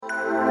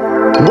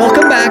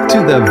to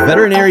the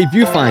Veterinary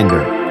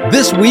Viewfinder.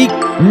 This week,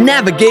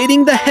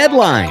 navigating the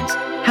headlines.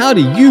 How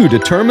do you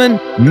determine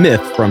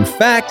myth from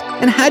fact,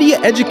 and how do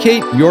you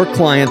educate your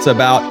clients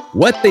about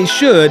what they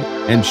should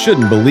and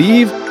shouldn't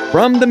believe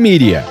from the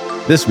media?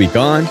 This week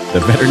on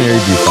the Veterinary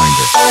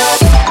Viewfinder.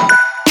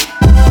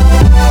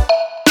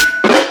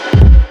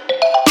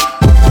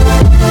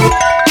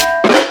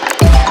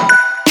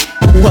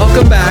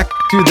 Welcome back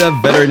to the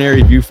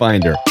Veterinary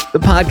Viewfinder, the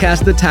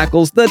podcast that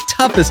tackles the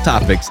toughest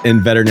topics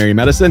in veterinary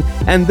medicine.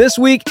 And this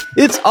week,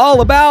 it's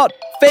all about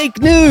fake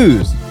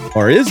news.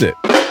 Or is it?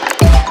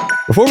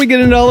 Before we get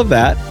into all of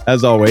that,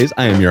 as always,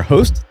 I am your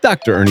host,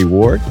 Dr. Ernie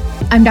Ward.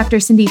 I'm Dr.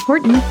 Cindy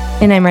Horton.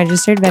 And I'm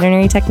registered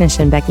veterinary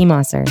technician Becky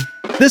Mosser.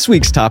 This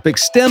week's topic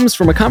stems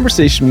from a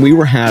conversation we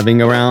were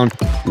having around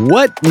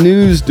what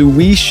news do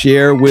we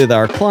share with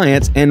our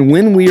clients, and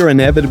when we are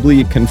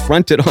inevitably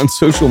confronted on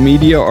social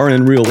media or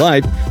in real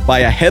life by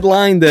a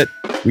headline that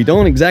we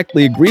don't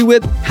exactly agree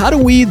with, how do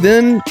we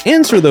then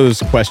answer those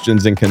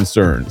questions and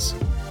concerns?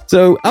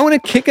 So I want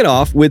to kick it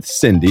off with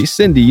Cindy.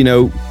 Cindy,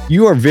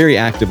 you are very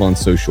active on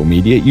social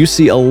media. You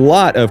see a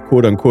lot of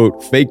quote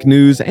unquote fake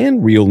news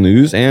and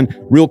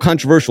real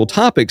controversial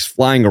topics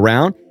flying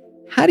around.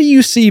 How do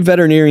you see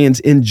veterinarians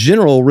in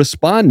general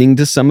responding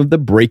to some of the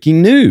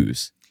breaking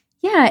news?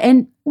 Yeah,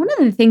 and one of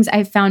the things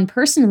I've found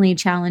personally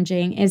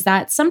challenging is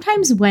that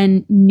sometimes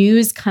when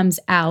news comes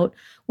out,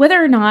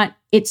 whether or not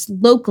it's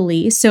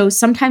locally, so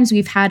sometimes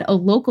we've had a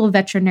local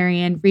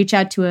veterinarian reach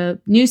out to a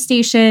news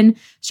station,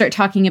 start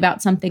talking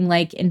about something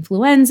like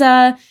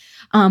influenza,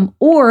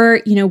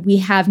 or we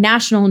have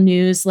national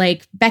news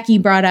like Becky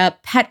brought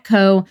up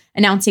Petco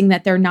announcing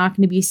that they're not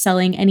going to be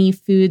selling any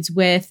foods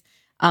with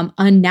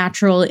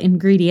unnatural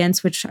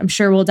ingredients, which I'm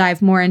sure we'll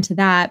dive more into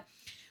that.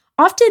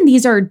 Often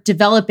these are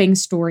developing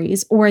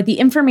stories or the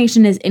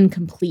information is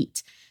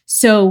incomplete.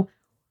 So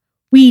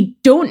we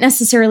don't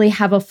necessarily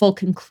have a full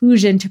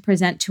conclusion to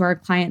present to our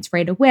clients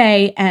right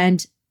away.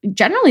 And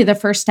generally the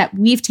first step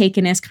we've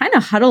taken is kind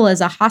of huddle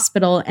as a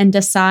hospital and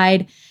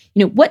decide,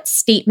 what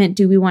statement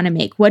do we want to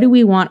make? What do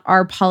we want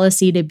our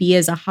policy to be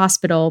as a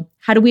hospital?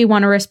 How do we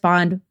want to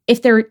respond?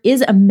 If there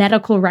is a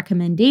medical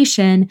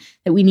recommendation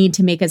that we need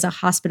to make as a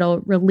hospital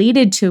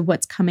related to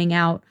what's coming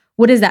out,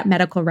 what is that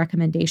medical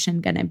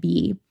recommendation going to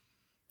be?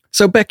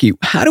 So Becky,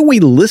 how do we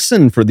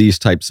listen for these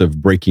types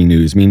of breaking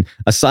news? I mean,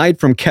 aside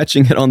from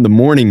catching it on the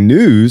morning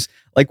news,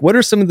 what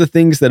are some of the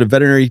things that a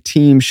veterinary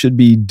team should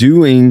be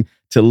doing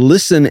to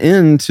listen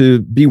in to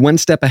be one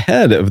step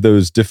ahead of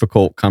those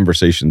difficult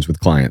conversations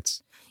with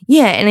clients?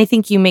 Yeah, and I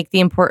think you make the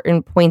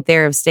important point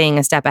there of staying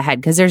a step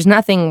ahead, because there's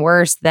nothing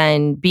worse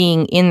than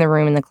being in the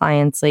room and the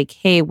client's like,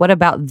 hey, what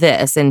about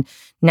this? And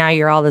now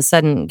you're all of a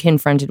sudden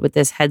confronted with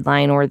this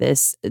headline or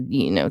this,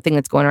 thing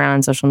that's going around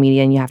on social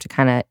media, and you have to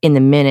kind of, in the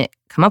minute,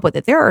 come up with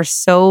it. There are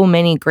so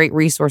many great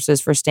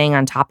resources for staying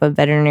on top of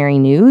veterinary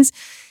news.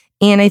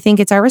 And I think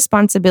it's our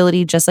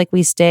responsibility, just like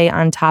we stay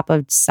on top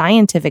of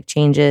scientific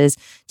changes,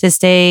 to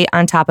stay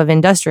on top of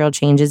industrial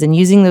changes, and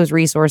using those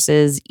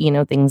resources,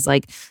 things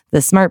like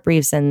the smart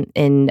briefs and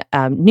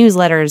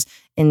newsletters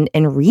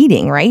and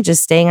reading, right?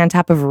 Just staying on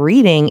top of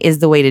reading is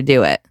the way to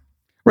do it.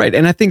 Right.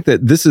 And I think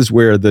that this is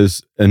where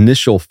those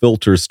initial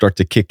filters start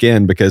to kick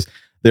in, because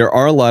there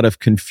are a lot of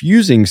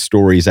confusing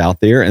stories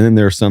out there, and then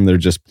there are some that are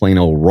just plain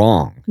old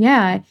wrong.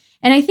 Yeah.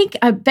 And I think,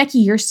 Becky,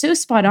 you're so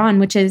spot on,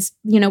 which is,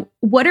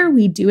 what are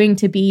we doing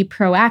to be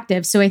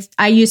proactive? So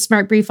I use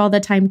Smart Brief all the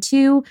time,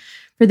 too.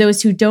 For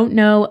those who don't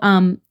know,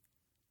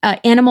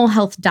 Animal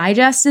Health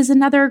Digest is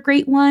another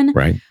great one.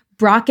 Right.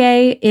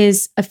 Brocke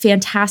is a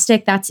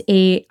fantastic, that's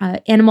a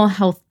animal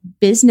health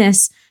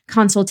business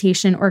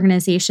consultation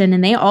organization.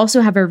 And they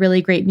also have a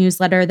really great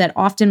newsletter that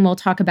often will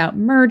talk about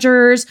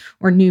mergers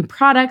or new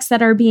products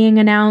that are being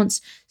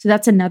announced. So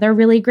that's another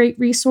really great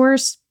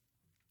resource.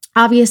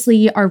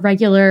 Obviously, our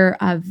regular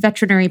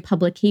veterinary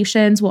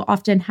publications will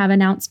often have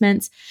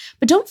announcements,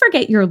 but don't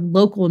forget your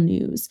local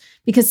news,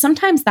 because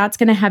sometimes that's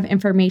going to have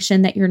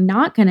information that you're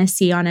not going to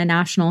see on a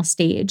national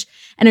stage.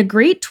 And a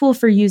great tool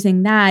for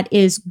using that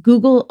is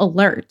Google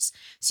Alerts.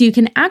 So you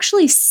can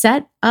actually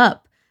set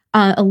up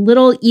a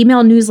little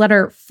email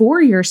newsletter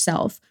for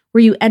yourself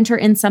where you enter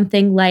in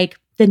something like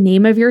the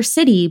name of your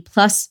city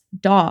plus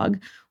dog,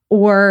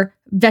 or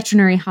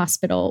veterinary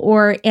hospital,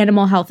 or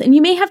animal health. And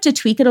you may have to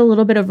tweak it a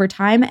little bit over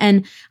time.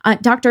 And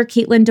Dr.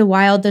 Caitlin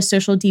DeWild, the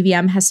social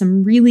DVM, has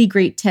some really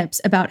great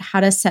tips about how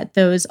to set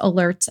those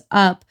alerts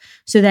up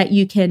so that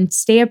you can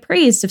stay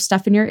appraised of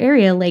stuff in your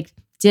area. Like,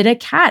 did a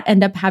cat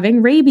end up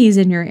having rabies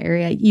in your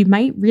area? You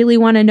might really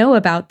want to know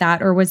about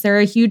that. Or was there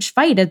a huge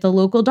fight at the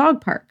local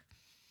dog park?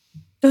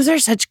 Those are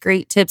such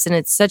great tips, and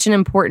it's such an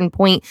important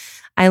point.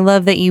 I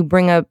love that you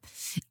bring up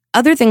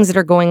other things that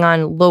are going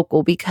on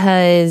local,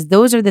 because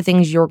those are the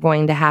things you're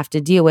going to have to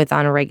deal with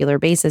on a regular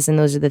basis. And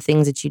those are the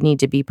things that you need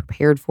to be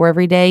prepared for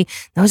every day.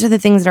 Those are the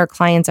things that our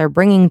clients are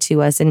bringing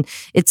to us. And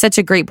it's such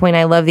a great point.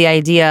 I love the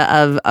idea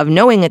of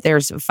knowing that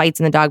there's fights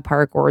in the dog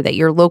park, or that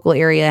your local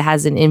area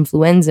has an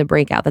influenza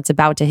breakout that's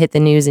about to hit the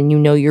news, and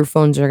your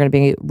phones are going to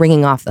be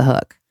ringing off the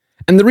hook.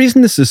 And the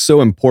reason this is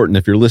so important,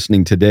 if you're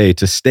listening today,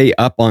 to stay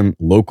up on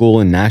local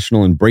and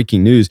national and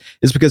breaking news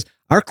is because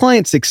our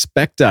clients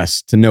expect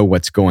us to know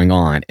what's going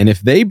on. And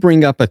if they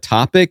bring up a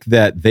topic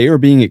that they are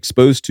being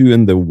exposed to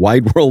in the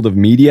wide world of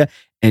media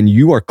and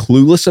you are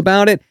clueless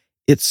about it,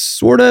 it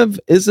sort of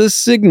is a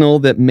signal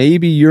that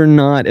maybe you're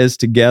not as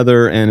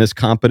together and as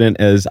competent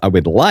as I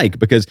would like,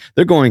 because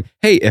they're going,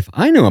 hey, if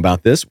I know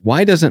about this,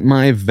 why doesn't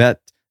my vet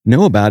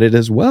know about it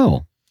as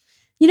well?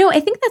 I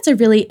think that's a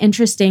really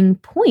interesting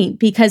point,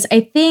 because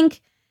I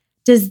think,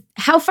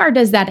 how far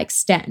does that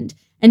extend?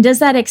 And does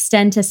that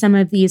extend to some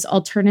of these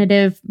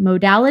alternative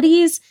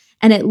modalities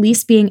and at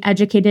least being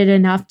educated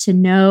enough to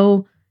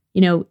know,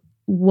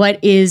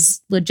 what is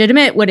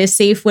legitimate, what is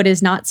safe, what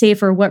is not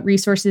safe, or what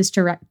resources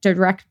to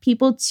direct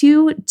people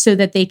to so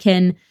that they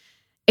can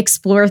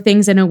explore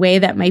things in a way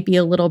that might be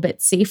a little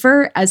bit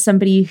safer? As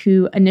somebody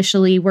who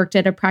initially worked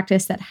at a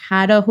practice that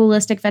had a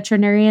holistic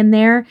veterinarian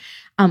there,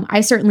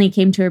 I certainly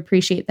came to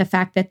appreciate the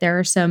fact that there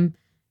are some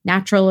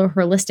natural or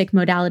holistic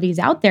modalities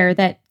out there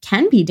that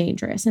can be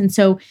dangerous. And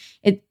so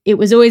it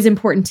was always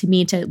important to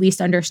me to at least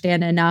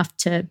understand enough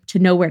to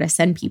know where to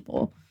send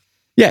people.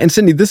 Yeah. And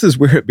Cindy, this is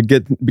where it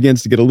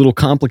begins to get a little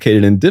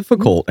complicated and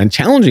difficult and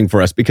challenging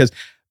for us, because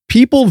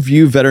people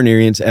view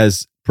veterinarians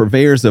as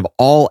purveyors of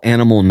all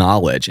animal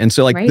knowledge. And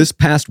so This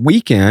past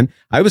weekend,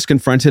 I was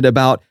confronted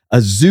about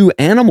a zoo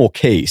animal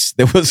case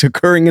that was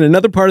occurring in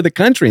another part of the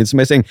country. And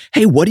somebody saying,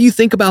 hey, what do you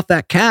think about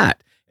that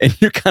cat? And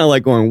you're kind of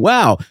like going,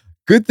 wow,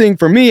 good thing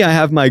for me, I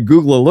have my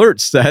Google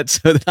alerts set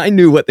so that I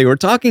knew what they were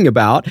talking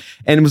about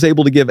and was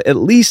able to give at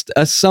least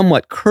a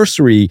somewhat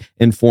cursory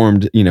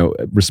informed,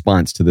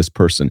 response to this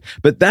person.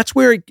 But that's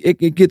where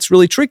it gets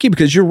really tricky,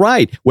 because you're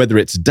right. Whether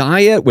it's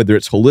diet, whether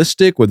it's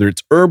holistic, whether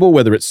it's herbal,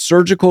 whether it's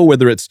surgical,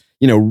 whether it's,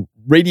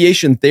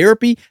 radiation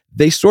therapy,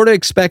 they sort of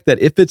expect that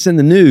if it's in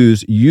the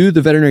news, you,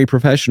 the veterinary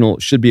professional,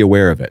 should be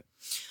aware of it.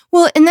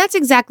 Well, and that's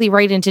exactly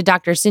right into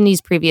Dr. Cindy's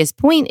previous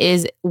point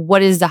is,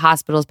 what is the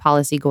hospital's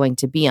policy going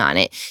to be on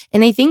it?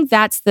 And I think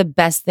that's the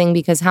best thing,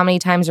 because how many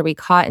times are we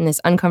caught in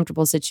this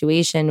uncomfortable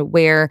situation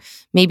where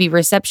maybe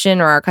reception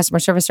or our customer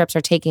service reps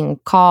are taking a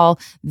call?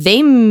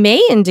 They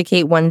may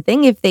indicate one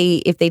thing if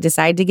they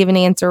decide to give an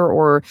answer,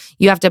 or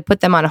you have to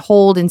put them on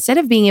hold instead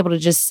of being able to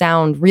just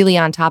sound really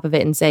on top of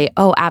it and say,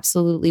 oh,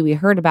 absolutely, we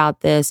heard about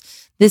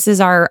this. This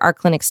is our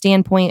clinic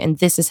standpoint, and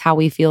this is how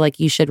we feel like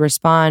you should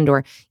respond.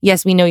 Or,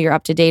 yes, we know you're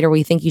up to date, or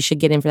we think you should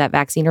get in for that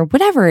vaccine, or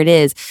whatever it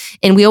is.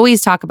 And we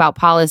always talk about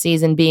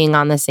policies and being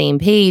on the same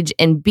page,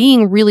 and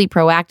being really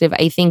proactive,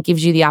 I think,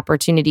 gives you the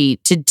opportunity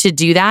to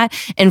do that.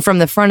 And from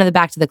the front of the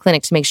back to the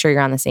clinic to make sure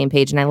you're on the same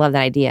page. And I love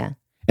that idea.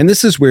 And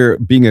this is where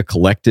being a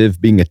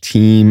collective, being a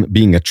team,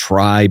 being a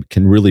tribe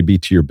can really be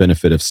to your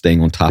benefit of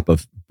staying on top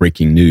of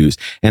breaking news.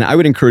 And I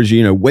would encourage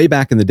you, way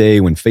back in the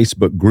day when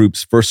Facebook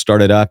groups first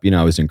started up,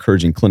 I was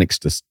encouraging clinics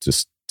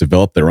to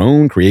develop their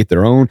own, create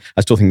their own.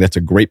 I still think that's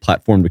a great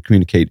platform to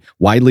communicate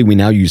widely. We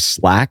now use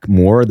Slack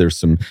more.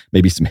 There's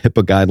maybe some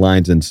HIPAA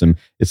guidelines and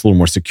it's a little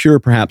more secure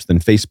perhaps than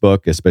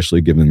Facebook,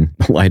 especially given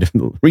the light of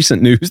the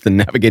recent news, than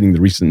navigating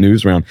the recent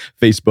news around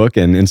Facebook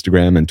and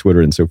Instagram and Twitter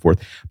and so forth.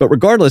 But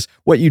regardless,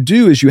 what you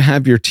do is you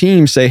have your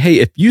team say, hey,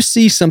 if you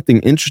see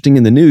something interesting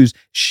in the news,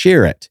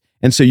 share it.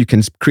 And so you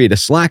can create a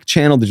Slack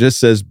channel that just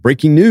says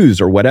breaking news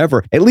or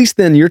whatever. At least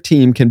then your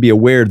team can be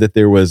aware that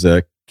there was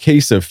a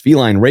case of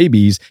feline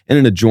rabies in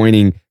an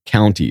adjoining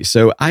county.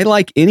 So I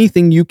like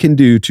anything you can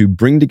do to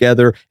bring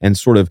together and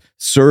sort of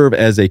serve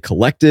as a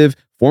collective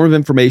form of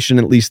information.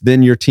 At least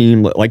then your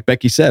team, like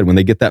Becky said, when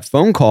they get that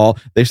phone call,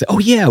 they say, oh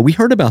yeah, we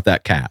heard about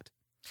that cat.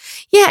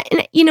 Yeah.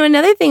 And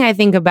another thing I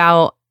think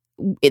about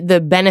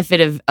the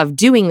benefit of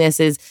doing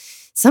this is,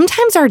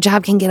 sometimes our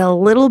job can get a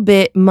little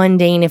bit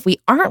mundane if we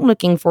aren't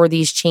looking for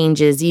these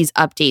changes, these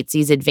updates,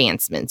 these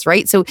advancements,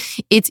 right? So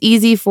it's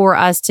easy for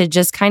us to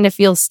just kind of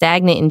feel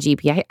stagnant in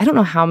GP. I don't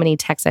know how many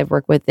techs I've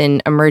worked with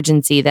in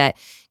emergency that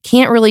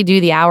can't really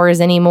do the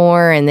hours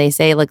anymore. And they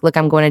say, look,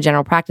 I'm going to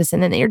general practice.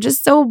 And then they're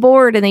just so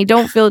bored and they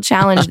don't feel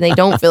challenged and they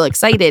don't feel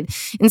excited.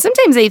 And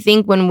sometimes I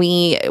think when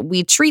we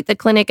treat the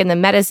clinic and the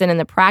medicine and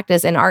the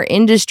practice and our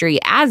industry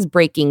as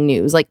breaking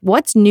news, like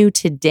what's new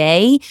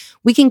today,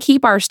 we can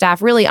keep our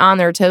staff really on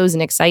their toes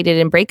and excited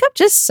and break up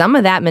just some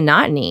of that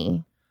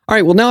monotony. All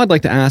right. Well, now I'd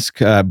like to ask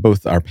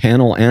both our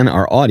panel and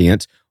our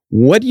audience,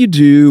 what do you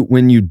do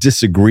when you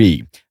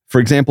disagree? For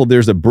example,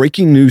 there's a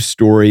breaking news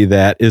story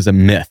that is a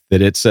myth,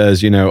 that it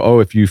says,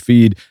 if you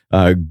feed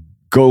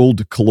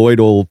gold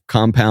colloidal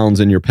compounds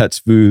in your pet's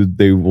food,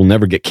 they will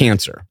never get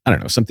cancer. I don't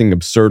know, something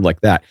absurd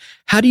like that.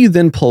 How do you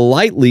then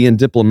politely and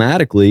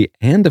diplomatically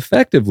and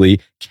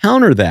effectively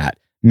counter that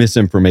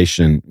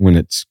misinformation when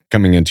it's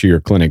coming into your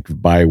clinic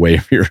by way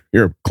of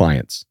your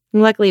clients?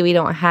 Luckily, we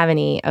don't have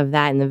any of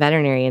that in the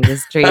veterinary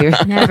industry.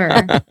 Never.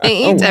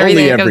 Everything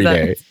every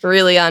day. It's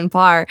really on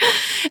par.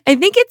 I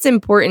think it's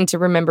important to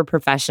remember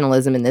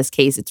professionalism in this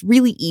case. It's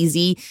really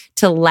easy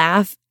to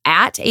laugh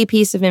at a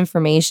piece of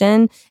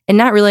information and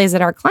not realize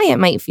that our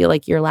client might feel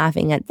like you're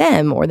laughing at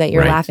them, or that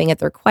you're laughing at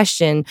their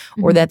question,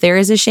 or that there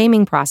is a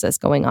shaming process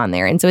going on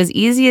there. And so as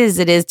easy as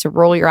it is to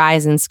roll your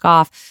eyes and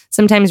scoff,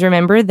 sometimes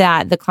remember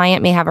that the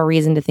client may have a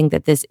reason to think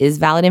that this is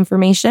valid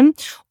information,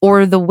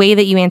 or the way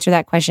that you answer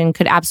that question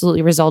could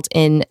absolutely result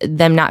in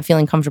them not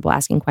feeling comfortable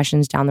asking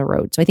questions down the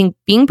road. So I think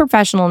being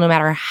professional, no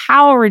matter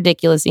how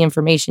ridiculous the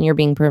information you're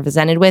being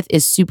presented with,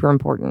 is super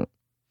important.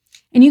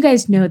 And you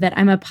guys know that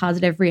I'm a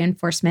positive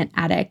reinforcement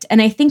addict.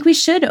 And I think we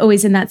should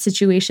always, in that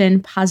situation,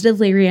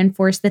 positively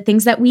reinforce the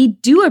things that we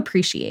do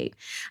appreciate.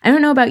 I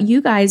don't know about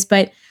you guys,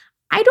 but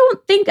I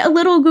don't think a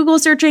little Google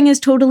searching is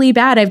totally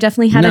bad. I've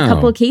definitely had a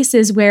couple of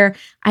cases where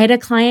I had a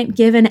client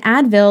give an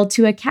Advil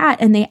to a cat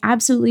and they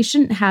absolutely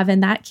shouldn't have. In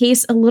that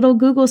case, a little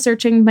Google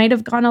searching might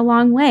have gone a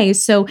long way.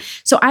 So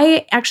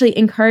I actually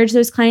encourage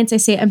those clients. I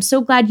say, I'm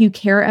so glad you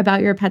care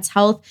about your pet's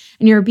health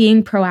and you're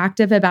being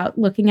proactive about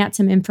looking at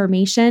some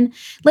information.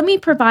 Let me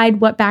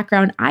provide what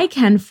background I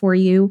can for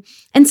you.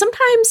 And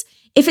sometimes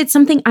if it's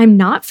something I'm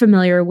not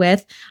familiar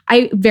with,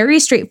 I very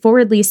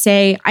straightforwardly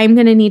say, I'm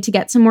going to need to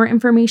get some more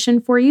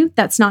information for you.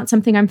 That's not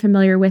something I'm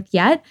familiar with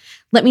yet.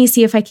 Let me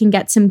see if I can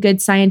get some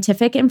good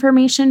scientific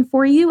information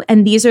for you.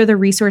 And these are the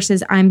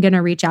resources I'm going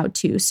to reach out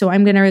to. So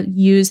I'm going to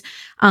use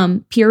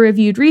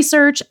peer-reviewed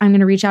research. I'm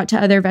going to reach out to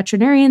other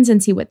veterinarians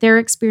and see what their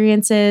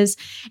experience is.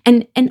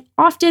 And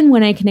often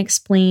when I can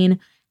explain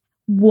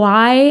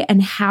why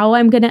and how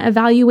I'm going to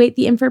evaluate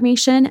the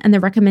information and the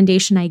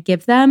recommendation I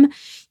give them,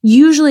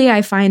 usually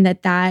I find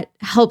that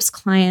helps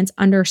clients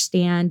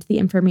understand the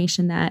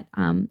information that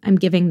I'm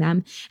giving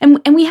them. And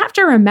we have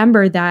to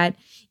remember that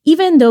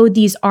even though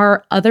these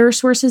are other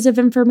sources of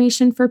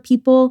information for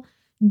people,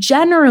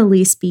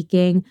 generally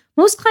speaking,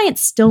 most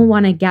clients still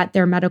want to get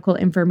their medical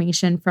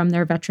information from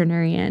their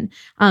veterinarian.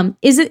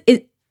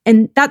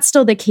 And that's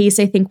still the case,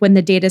 I think, when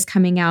the data is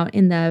coming out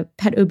in the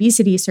pet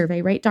obesity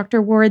survey, right,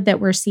 Dr. Ward, that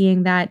we're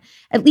seeing that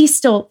at least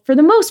still, for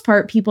the most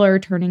part, people are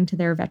turning to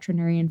their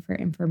veterinarian for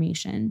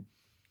information.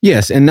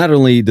 Yes, and not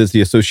only does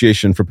the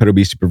Association for Pet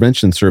Obesity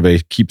Prevention survey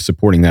keep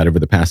supporting that over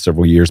the past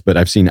several years, but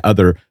I've seen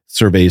other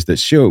surveys that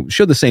show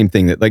the same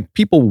thing, that like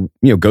people,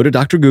 go to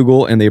Dr.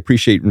 Google and they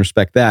appreciate and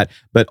respect that,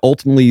 but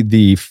ultimately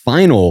the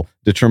final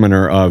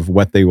determiner of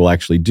what they will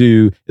actually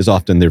do is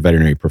often their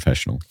veterinary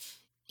professional.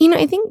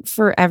 I think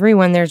for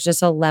everyone, there's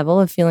just a level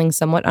of feeling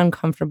somewhat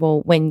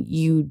uncomfortable when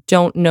you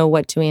don't know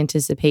what to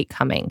anticipate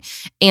coming.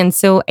 And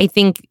so I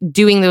think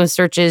doing those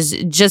searches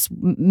just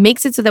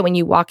makes it so that when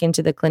you walk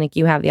into the clinic,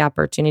 you have the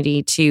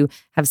opportunity to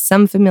have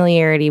some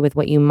familiarity with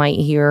what you might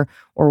hear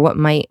or what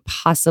might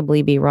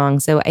possibly be wrong.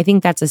 So I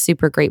think that's a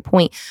super great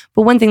point.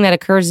 But one thing that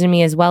occurs to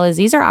me as well is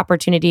these are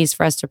opportunities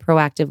for us to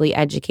proactively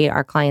educate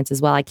our clients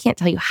as well. I can't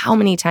tell you how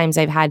many times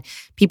I've had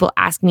people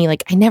ask me,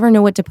 like, I never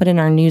know what to put in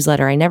our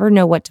newsletter. I never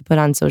know what to put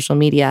on social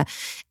media.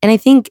 And I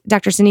think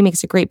Dr. Cindy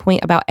makes a great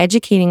point about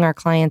educating our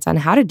clients on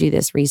how to do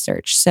this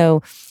research.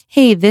 So,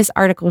 hey, this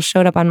article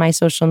showed up on my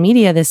social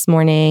media this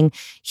morning.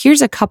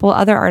 Here's a couple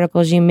other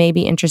articles you may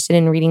be interested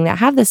in reading that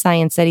have the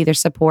science that either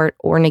support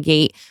or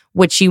negate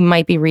which you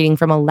might be reading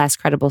from a less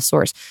credible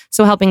source.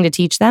 So helping to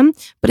teach them.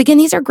 But again,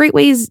 these are great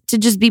ways to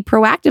just be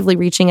proactively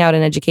reaching out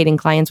and educating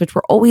clients, which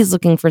we're always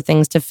looking for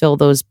things to fill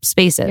those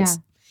spaces.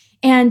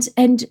 Yeah.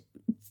 And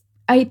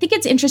I think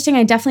it's interesting.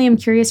 I definitely am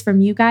curious from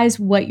you guys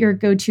what your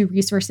go-to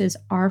resources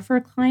are for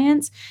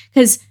clients.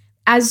 Because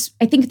as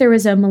I think there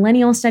was a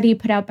millennial study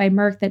put out by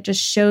Merck that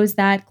just shows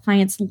that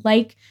clients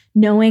like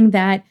knowing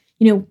that,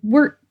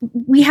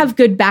 we have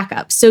good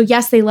backup. So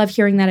yes, they love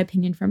hearing that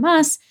opinion from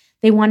us.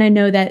 They want to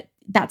know that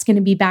that's going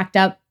to be backed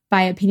up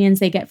by opinions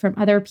they get from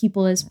other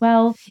people as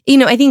well.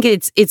 I think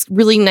it's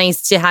really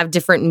nice to have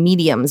different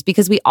mediums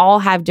because we all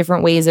have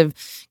different ways of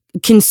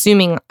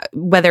consuming,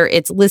 whether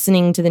it's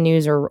listening to the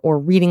news or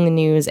reading the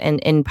news, and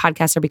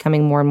podcasts are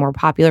becoming more and more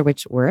popular,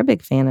 which we're a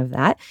big fan of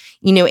that,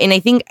 and I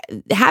think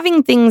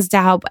having things to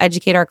help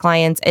educate our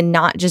clients and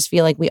not just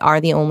feel like we are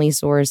the only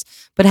source,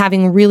 but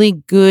having really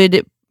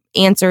good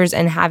answers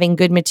and having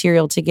good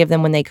material to give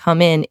them when they come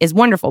in is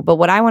wonderful. But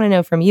what I want to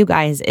know from you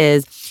guys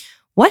is,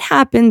 what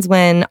happens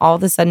when all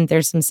of a sudden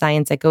there's some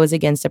science that goes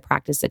against a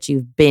practice that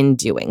you've been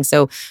doing?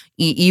 So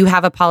you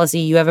have a policy,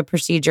 you have a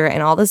procedure,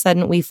 and all of a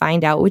sudden we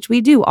find out, which we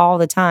do all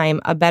the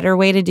time, a better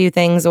way to do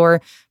things, or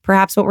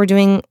perhaps what we're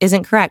doing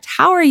isn't correct.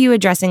 How are you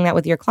addressing that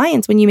with your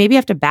clients when you maybe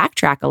have to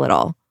backtrack a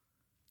little?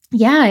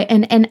 Yeah.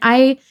 And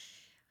I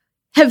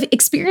have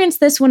experienced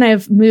this when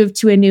I've moved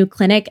to a new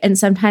clinic, and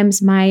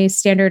sometimes my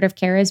standard of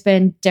care has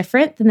been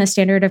different than the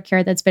standard of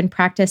care that's been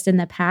practiced in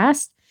the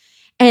past.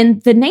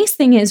 And the nice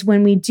thing is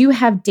when we do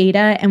have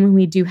data and when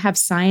we do have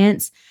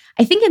science,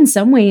 I think in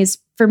some ways,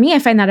 for me, I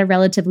find that a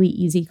relatively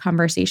easy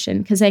conversation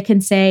because I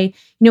can say,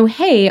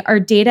 hey,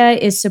 our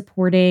data is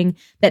supporting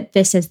that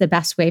this is the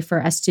best way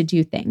for us to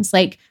do things.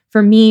 Like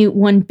for me,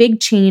 one big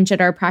change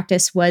at our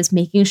practice was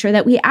making sure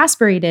that we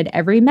aspirated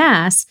every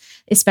mass,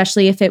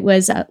 especially if it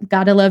was,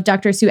 gotta love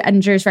Dr. Sue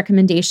Ettinger's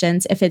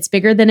recommendations. If it's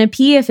bigger than a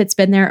pea, if it's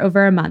been there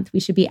over a month, we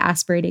should be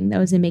aspirating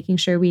those and making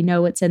sure we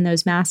know what's in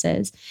those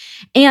masses.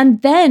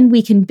 And then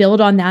we can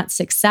build on that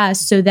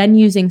success. So then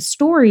using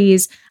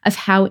stories of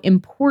how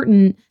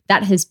important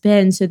that has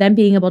been. So then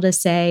being able to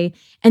say,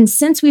 and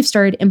since we've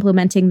started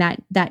implementing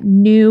that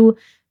new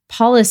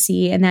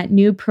policy and that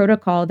new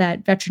protocol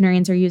that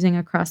veterinarians are using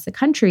across the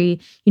country,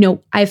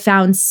 I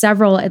found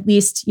several, at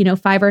least,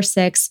 5 or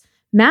 6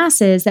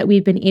 masses that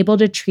we've been able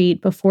to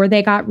treat before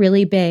they got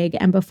really big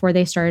and before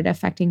they started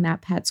affecting that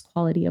pet's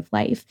quality of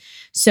life.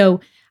 So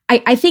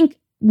I think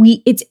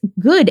it's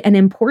good and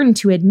important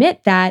to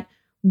admit that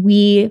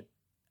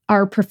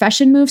our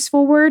profession moves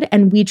forward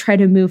and we try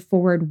to move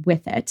forward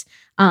with it.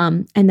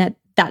 And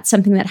that's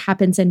something that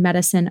happens in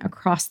medicine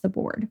across the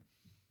board.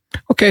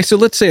 Okay, so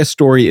let's say a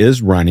story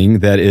is running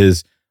that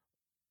is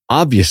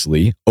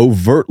obviously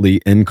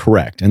overtly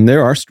incorrect. And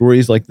there are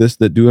stories like this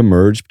that do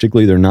emerge,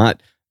 particularly they're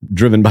not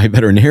driven by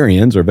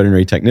veterinarians or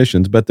veterinary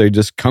technicians, but they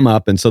just come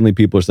up and suddenly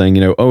people are saying,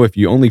 if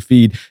you only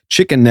feed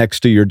chicken necks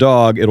to your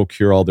dog, it'll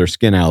cure all their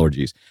skin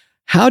allergies.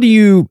 How do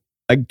you,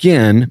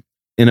 again,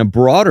 in a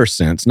broader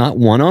sense, not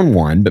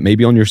one-on-one, but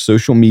maybe on your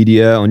social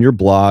media, on your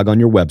blog, on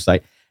your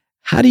website,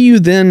 how do you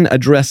then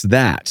address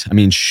that? I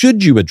mean,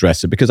 should you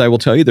address it? Because I will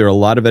tell you, there are a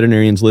lot of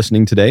veterinarians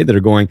listening today that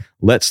are going,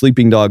 let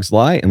sleeping dogs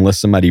lie unless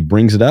somebody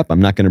brings it up. I'm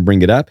not going to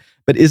bring it up.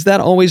 But is that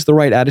always the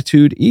right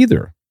attitude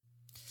either?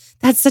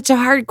 That's such a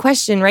hard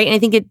question, right? And I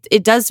think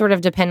it does sort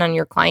of depend on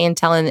your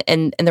clientele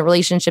and the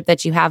relationship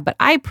that you have. But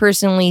I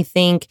personally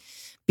think,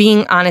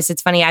 being honest,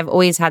 it's funny, I've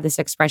always had this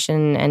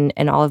expression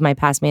and all of my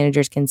past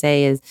managers can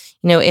say is,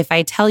 if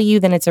I tell you,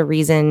 then it's a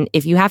reason.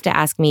 If you have to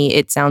ask me,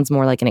 it sounds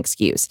more like an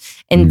excuse.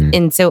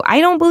 And so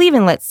I don't believe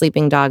in let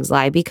sleeping dogs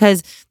lie,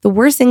 because the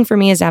worst thing for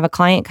me is to have a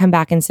client come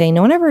back and say,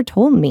 no one ever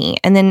told me.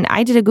 And then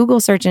I did a Google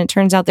search and it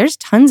turns out there's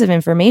tons of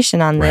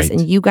information on this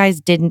and you guys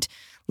didn't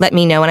let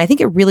me know. And I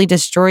think it really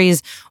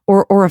destroys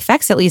or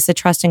affects at least the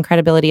trust and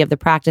credibility of the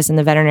practice and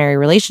the veterinary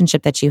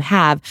relationship that you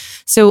have.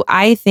 So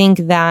I think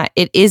that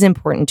it is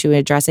important to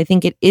address. I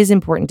think it is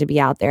important to be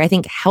out there. I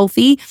think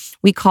healthy,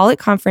 we call it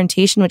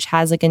confrontation, which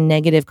has like a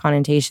negative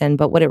connotation,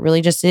 but what it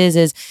really just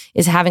is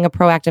having a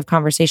proactive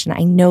conversation.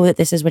 I know that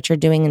this is what you're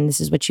doing and this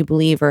is what you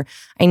believe, or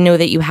I know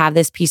that you have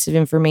this piece of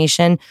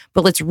information,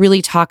 but let's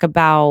really talk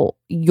about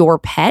your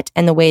pet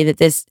and the way that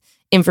this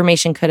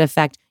information could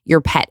affect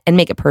your pet and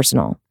make it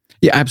personal.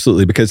 Yeah,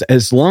 absolutely. Because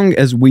as long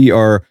as we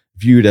are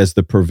viewed as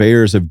the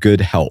purveyors of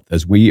good health,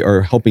 as we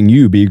are helping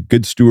you be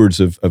good stewards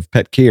of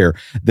pet care,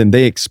 then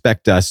they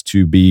expect us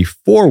to be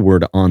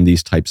forward on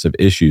these types of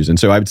issues. And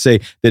so I would say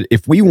that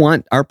if we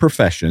want our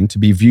profession to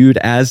be viewed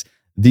as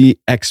the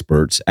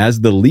experts, as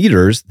the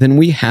leaders, then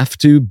we have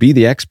to be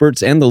the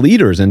experts and the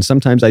leaders. And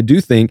sometimes I do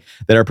think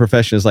that our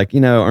profession is like,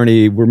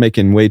 Ernie, we're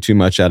making way too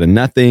much out of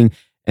nothing.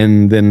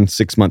 And then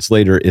 6 months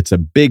later, it's a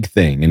big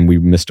thing and we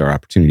missed our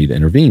opportunity to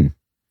intervene.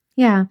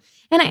 Yeah.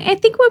 And I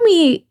think when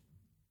we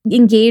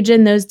engage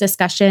in those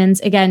discussions,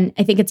 again,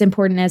 I think it's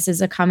important, as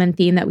is a common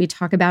theme that we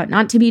talk about,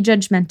 not to be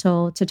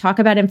judgmental, to talk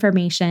about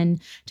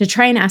information, to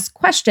try and ask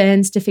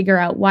questions to figure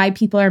out why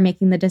people are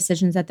making the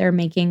decisions that they're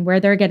making, where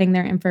they're getting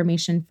their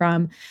information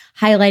from,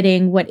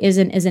 highlighting what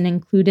isn't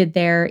included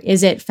there.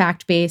 Is it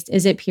fact-based?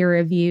 Is it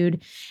peer-reviewed?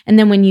 And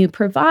then when you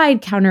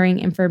provide countering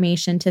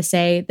information to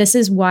say, this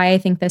is why I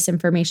think this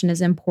information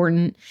is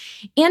important,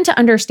 and to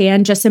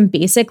understand just some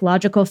basic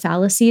logical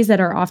fallacies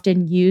that are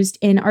often used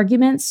in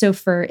arguments. So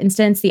for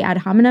instance, the ad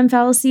hominem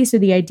fallacy. So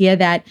the idea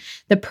that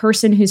the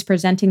person who's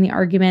presenting the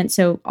argument,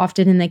 so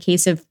often in the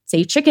case of,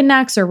 say, chicken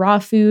necks or raw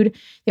food,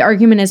 the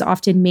argument is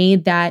often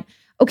made that,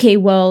 okay,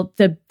 well,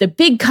 the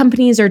big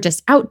companies are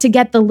just out to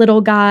get the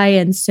little guy.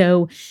 And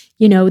so,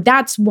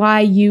 that's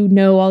why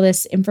all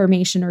this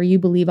information or you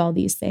believe all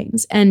these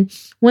things. And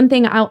one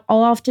thing I'll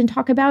often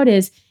talk about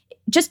is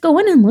just go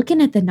in and looking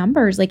at the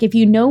numbers. Like if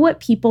you know what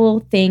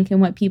people think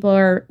and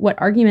what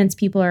arguments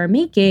people are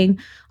making,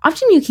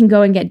 often you can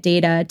go and get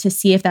data to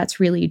see if that's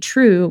really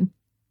true.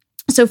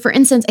 So for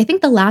instance, I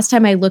think the last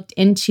time I looked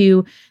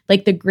into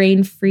like the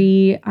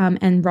grain-free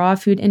and raw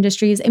food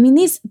industries, I mean,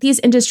 these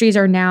industries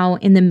are now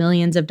in the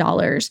millions of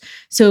dollars.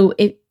 So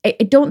I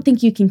don't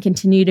think you can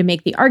continue to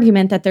make the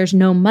argument that there's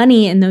no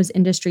money in those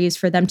industries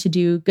for them to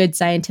do good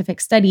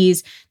scientific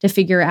studies to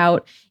figure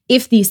out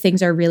if these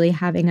things are really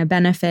having a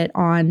benefit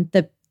on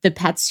the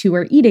pets who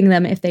are eating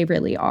them, if they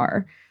really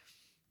are.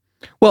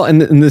 Well,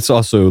 and this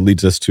also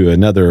leads us to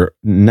another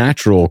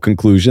natural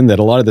conclusion that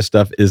a lot of this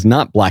stuff is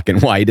not black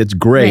and white, it's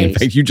gray. Right. In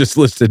fact, you just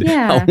listed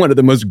one of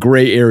the most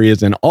gray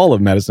areas in all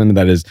of medicine, and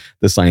that is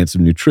the science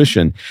of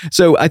nutrition.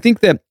 So I think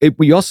that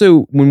we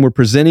also, when we're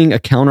presenting a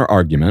counter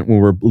argument, when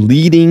we're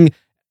leading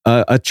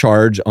a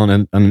charge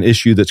on an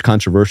issue that's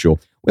controversial.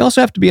 We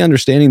also have to be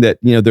understanding that,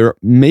 there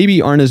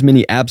maybe aren't as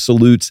many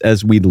absolutes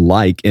as we'd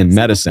like in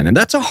medicine. And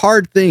that's a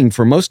hard thing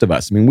for most of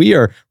us. I mean, we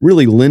are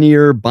really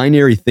linear,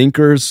 binary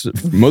thinkers.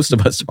 Most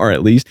of us are,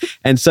 at least.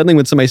 And suddenly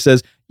when somebody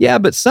says, yeah,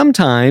 but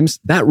sometimes,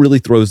 that really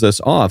throws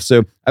us off.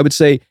 So I would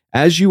say,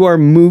 as you are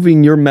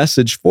moving your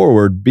message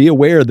forward, be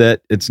aware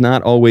that it's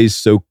not always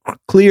so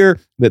clear,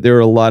 that there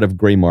are a lot of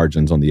gray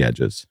margins on the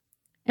edges.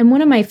 And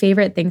one of my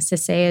favorite things to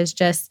say is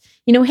just,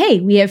 hey,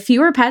 we have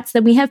fewer pets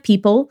than we have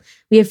people.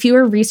 We have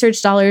fewer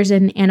research dollars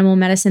in animal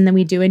medicine than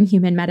we do in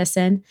human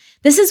medicine.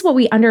 This is what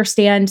we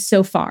understand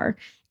so far.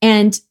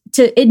 And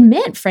to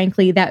admit,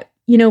 frankly, that,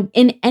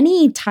 in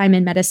any time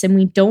in medicine,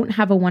 we don't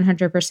have a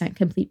 100%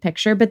 complete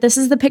picture, but this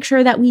is the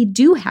picture that we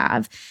do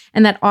have.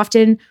 And that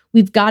often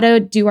we've got to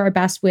do our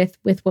best with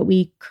what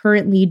we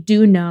currently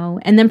do know,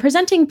 and then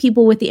presenting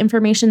people with the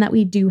information that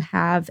we do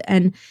have.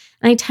 And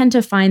I tend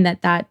to find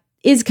that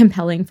is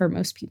compelling for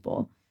most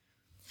people.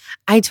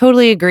 I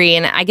totally agree.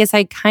 And I guess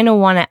I kind of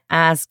want to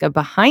ask a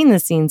behind the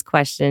scenes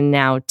question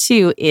now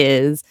too,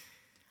 is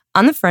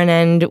on the front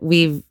end,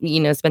 we've,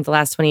 spent the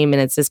last 20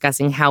 minutes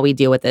discussing how we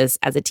deal with this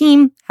as a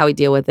team, how we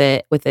deal with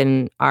it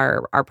within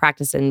our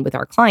practice and with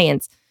our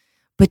clients.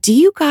 But do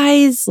you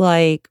guys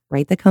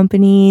write the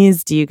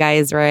companies? Do you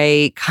guys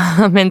write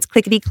comments,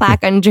 clickety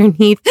clack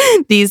underneath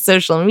these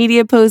social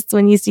media posts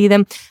when you see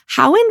them?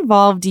 How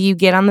involved do you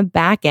get on the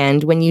back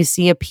end when you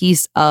see a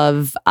piece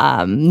of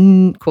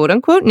quote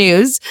unquote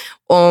news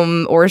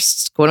or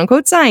quote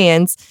unquote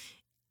science?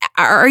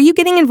 Are you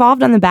getting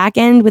involved on the back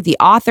end with the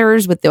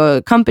authors, with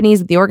the companies,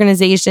 with the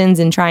organizations,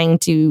 and trying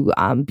to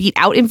beat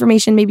out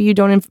information maybe you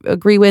don't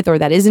agree with or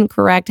that isn't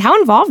correct? How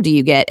involved do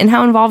you get, and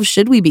how involved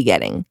should we be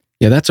getting?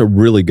 Yeah, that's a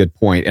really good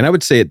point. And I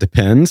would say it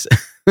depends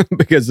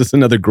because it's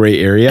another gray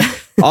area.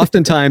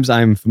 Oftentimes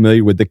I'm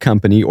familiar with the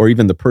company or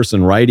even the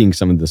person writing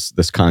some of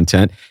this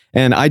content.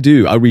 And I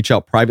reach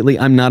out privately.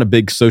 I'm not a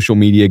big social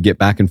media, get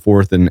back and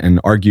forth and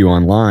argue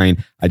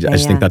online. I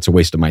just think that's a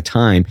waste of my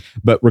time.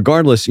 But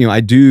regardless, I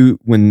do,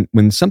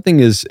 when something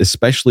is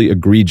especially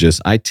egregious,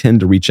 I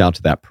tend to reach out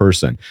to that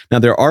person. Now,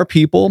 there are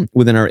people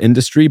within our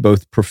industry,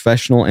 both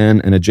professional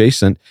and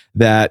adjacent,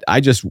 that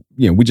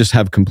we just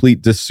have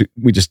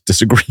we just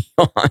disagree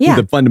on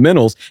the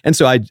fundamentals. And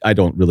so I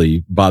don't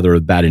really bother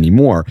with that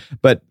anymore.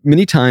 But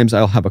many times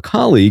I'll have a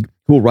colleague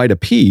who will write a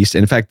piece.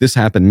 And in fact, this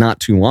happened not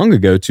too long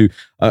ago to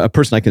a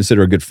person I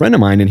consider a good friend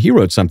of mine, and he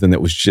wrote something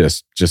that was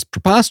just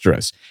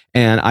preposterous.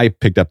 And I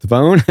picked up the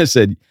phone. I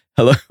said,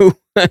 "Hello,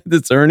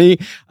 this is Ernie.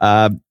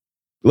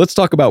 Let's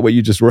talk about what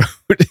you just wrote."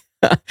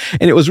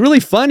 And it was really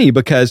funny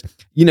because,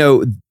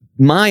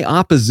 my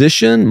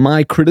opposition,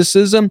 my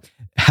criticism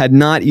had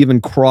not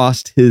even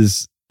crossed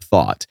his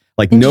thought.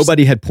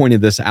 Nobody had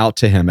pointed this out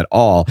to him at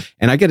all.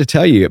 And I got to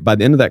tell you, by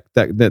the end of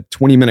that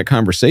 20-minute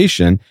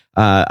conversation,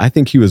 I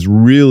think he was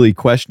really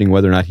questioning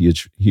whether or not he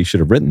should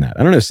have written that.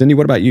 I don't know, Cindy,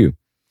 what about you?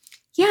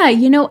 Yeah,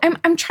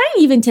 I'm trying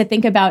even to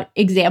think about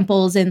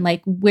examples and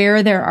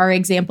where there are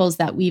examples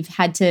that we've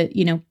had to,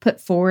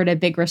 put forward a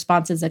big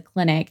response as a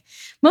clinic.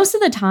 Most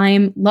of the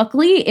time,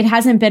 luckily, it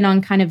hasn't been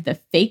on kind of the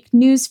fake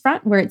news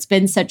front where it's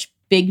been such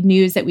big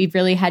news that we've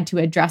really had to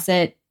address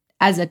it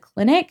as a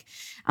clinic,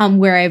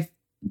 where I've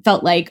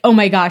felt oh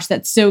my gosh,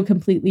 that's so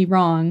completely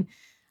wrong.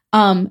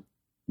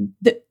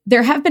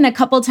 There have been a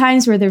couple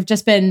times where there've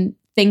just been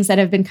things that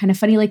have been kind of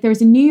funny. There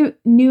was a New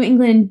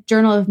England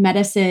Journal of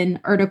Medicine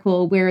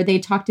article where they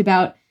talked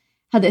about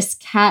how this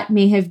cat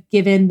may have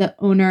given the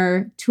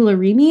owner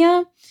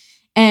tularemia.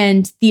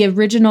 And the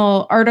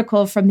original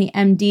article from the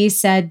MD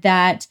said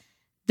that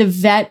the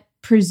vet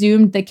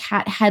presumed the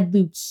cat had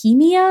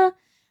leukemia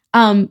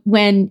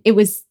when it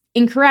was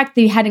incorrect.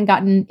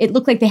 It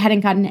looked like they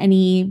hadn't gotten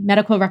any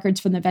medical records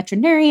from the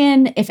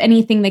veterinarian. If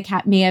anything, the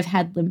cat may have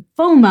had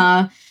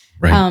lymphoma,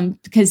 right.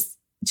 Because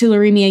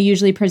tularemia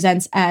usually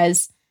presents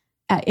as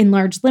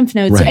enlarged lymph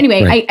nodes. Right, so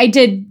anyway, right. I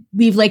did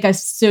leave a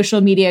social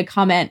media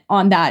comment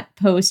on that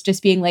post,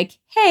 just being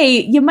hey,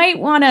 you might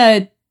want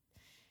to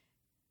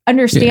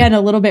understand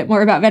a little bit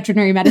more about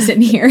veterinary medicine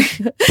here.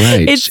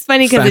 Right. It's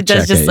funny because it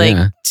does just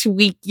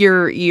tweak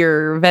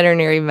your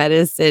veterinary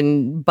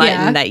medicine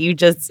button that you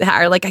just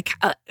are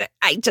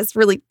I just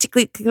really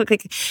click.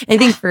 I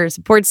think for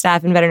support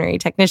staff and veterinary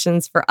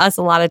technicians, for us,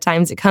 a lot of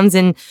times it comes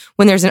in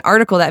when there's an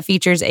article that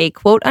features a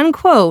quote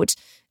unquote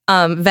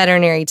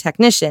veterinary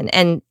technician.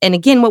 And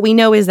again, what we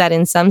know is that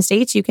in some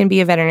states you can be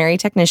a veterinary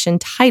technician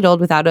titled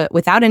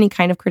without any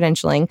kind of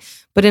credentialing,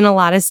 but in a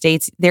lot of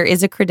states there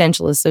is a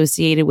credential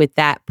associated with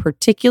that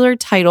particular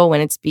title when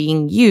it's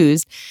being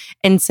used.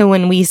 And so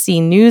when we see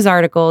news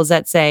articles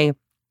that say,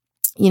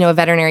 a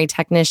veterinary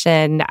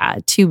technician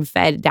tube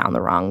fed down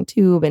the wrong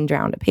tube and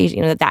drowned a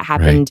patient, that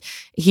happened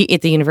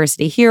at the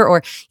university here.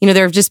 Or,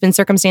 there have just been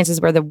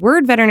circumstances where the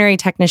word veterinary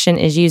technician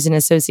is used in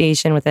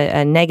association with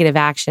a negative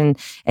action.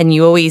 And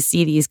you always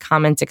see these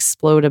comments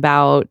explode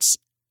about,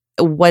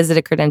 was it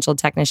a credentialed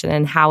technician?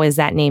 And how is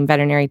that name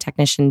veterinary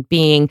technician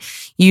being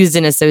used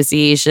in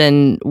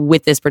association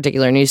with this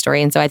particular news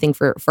story? And so I think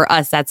for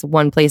us, that's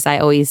one place I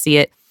always see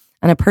it.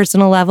 On a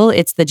personal level,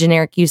 it's the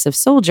generic use of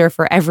soldier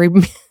for every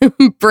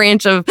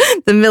branch of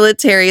the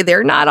military.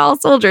 They're not all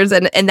soldiers.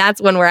 And that's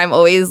one where I'm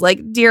always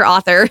like, dear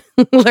author,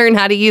 learn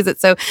how to use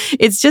it. So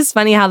it's just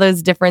funny how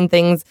those different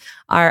things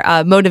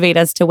are motivate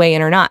us to weigh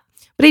in or not.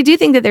 But I do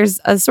think that there's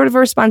a sort of a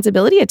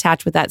responsibility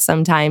attached with that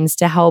sometimes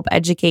to help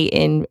educate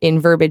in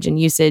verbiage and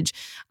usage.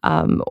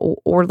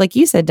 Or like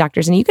you said,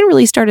 doctors, and you can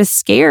really start a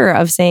scare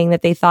of saying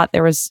that they thought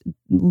there was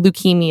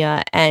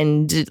leukemia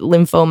and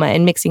lymphoma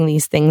and mixing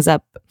these things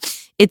up.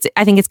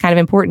 I think it's kind of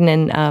important,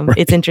 and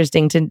it's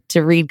interesting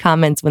to read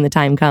comments when the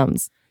time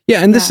comes.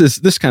 Yeah, and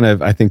this kind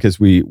of, I think, as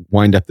we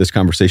wind up this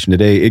conversation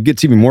today, it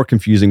gets even more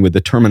confusing with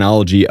the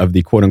terminology of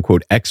the quote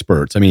unquote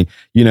experts. I mean,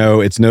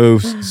 it's no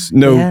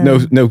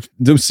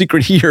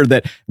secret here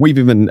that we've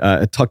even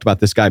talked about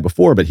this guy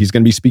before, but he's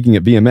going to be speaking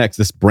at VMX.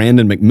 This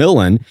Brandon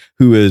McMillan,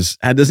 who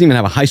doesn't even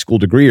have a high school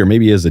degree, or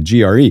maybe has a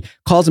GRE,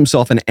 calls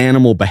himself an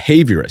animal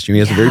behaviorist. He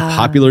has a very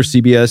popular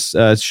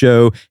CBS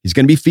show. He's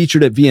going to be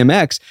featured at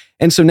VMX.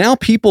 And so now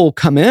people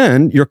come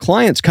in, your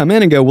clients come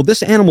in and go, well,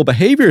 this animal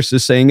behaviorist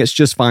is saying it's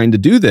just fine to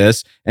do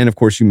this. And of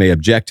course, you may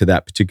object to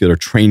that particular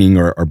training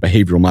or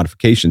behavioral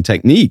modification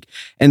technique.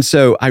 And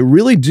so I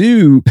really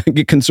do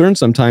get concerned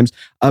sometimes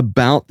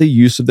about the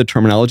use of the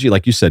terminology.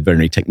 Like you said,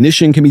 veterinary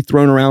technician can be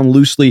thrown around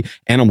loosely.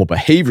 Animal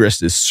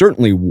behaviorist is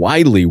certainly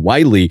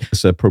widely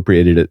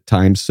appropriated at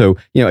times. So,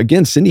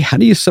 again, Cindy, how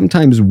do you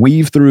sometimes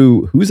weave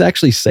through who's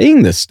actually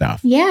saying this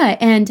stuff? Yeah.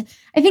 And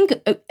I think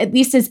at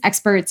least as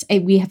experts,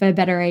 we have a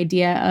better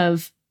idea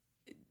of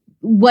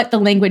what the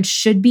language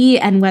should be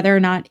and whether or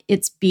not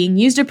it's being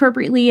used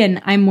appropriately.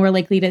 And I'm more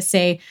likely to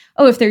say,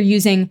 if they're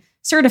using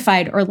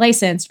certified or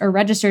licensed or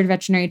registered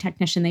veterinary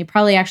technician, they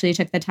probably actually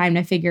took the time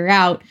to figure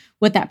out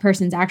what that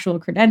person's actual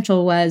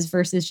credential was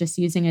versus just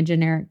using a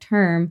generic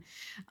term.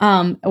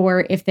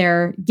 Or if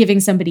they're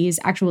giving somebody's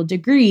actual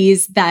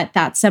degrees,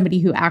 that's somebody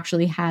who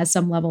actually has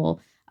some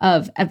level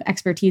of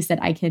expertise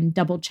that I can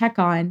double check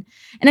on.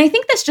 And I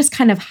think this just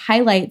kind of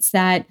highlights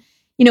that,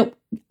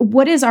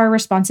 what is our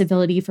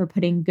responsibility for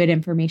putting good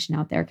information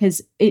out there?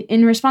 Because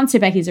in response to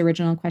Becky's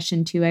original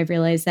question too, I've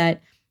realized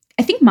that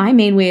I think my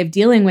main way of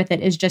dealing with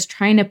it is just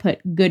trying to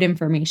put good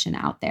information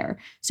out there.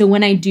 So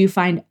when I do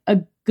find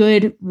a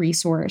good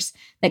resource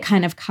that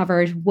kind of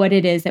covers what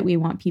it is that we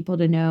want people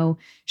to know,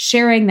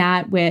 sharing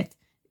that with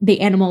the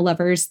animal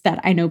lovers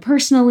that I know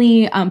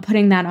personally,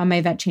 putting that on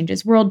my Vet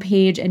Changes World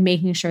page and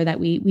making sure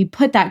that we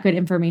put that good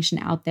information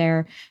out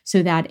there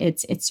so that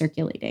it's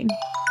circulating.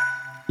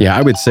 Yeah,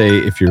 I would say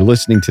if you're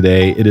listening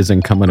today, it is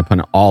incumbent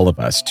upon all of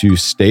us to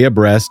stay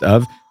abreast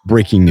of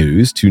breaking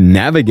news, to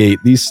navigate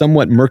these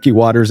somewhat murky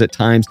waters at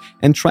times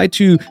and try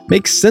to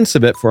make sense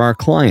of it for our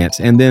clients.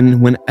 And then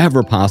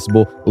whenever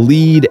possible,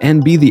 lead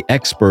and be the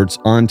experts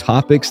on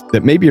topics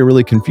that maybe are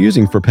really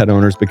confusing for pet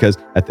owners, because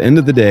at the end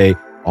of the day,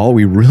 all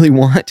we really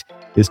want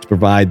is to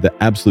provide the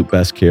absolute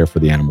best care for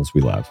the animals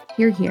we love.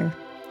 Hear, hear.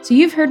 So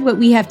you've heard what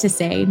we have to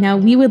say. Now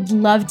we would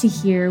love to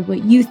hear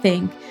what you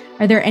think.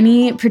 Are there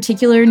any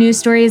particular news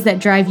stories that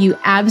drive you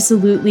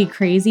absolutely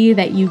crazy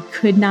that you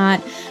could not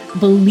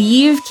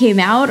believe came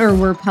out or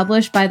were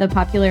published by the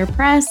popular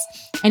press?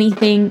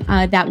 Anything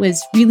that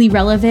was really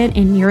relevant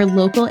in your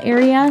local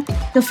area?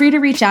 Feel free to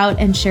reach out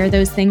and share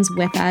those things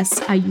with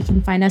us. You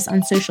can find us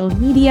on social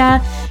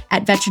media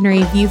at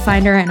Veterinary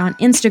Viewfinder and on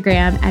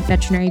Instagram at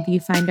Veterinary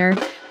Viewfinder.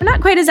 We're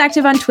not quite as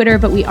active on Twitter,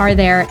 but we are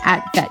there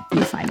at Vet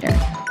Viewfinder.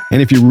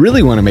 And if you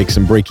really want to make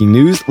some breaking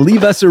news,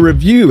 leave us a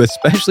review,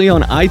 especially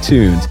on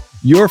iTunes.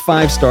 Your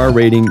 5-star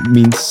rating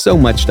means so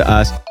much to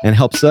us and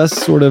helps us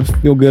sort of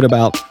feel good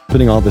about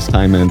putting all this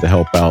time in to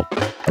help out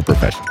our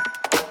profession.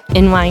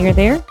 And while you're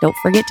there, don't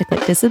forget to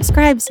click to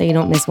subscribe so you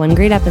don't miss one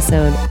great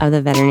episode of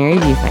the Veterinary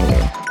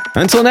Viewfinder.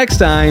 Until next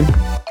time,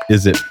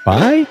 is it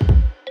bye?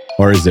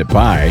 Or is it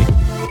bye?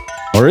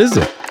 Or is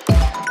it?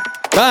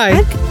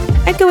 Bye.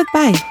 I'd go with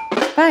bye.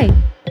 Bye.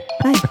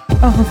 Bye.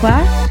 Au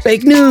revoir.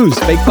 Fake news.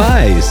 Fake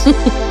buys.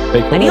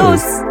 Fake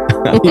Adios.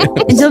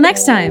 Until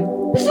next time.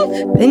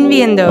 Bien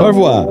viendo. Au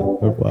revoir. Au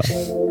revoir.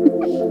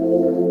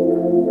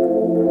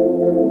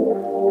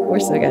 We're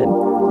so good.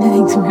 I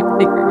think we're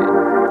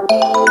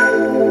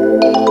good.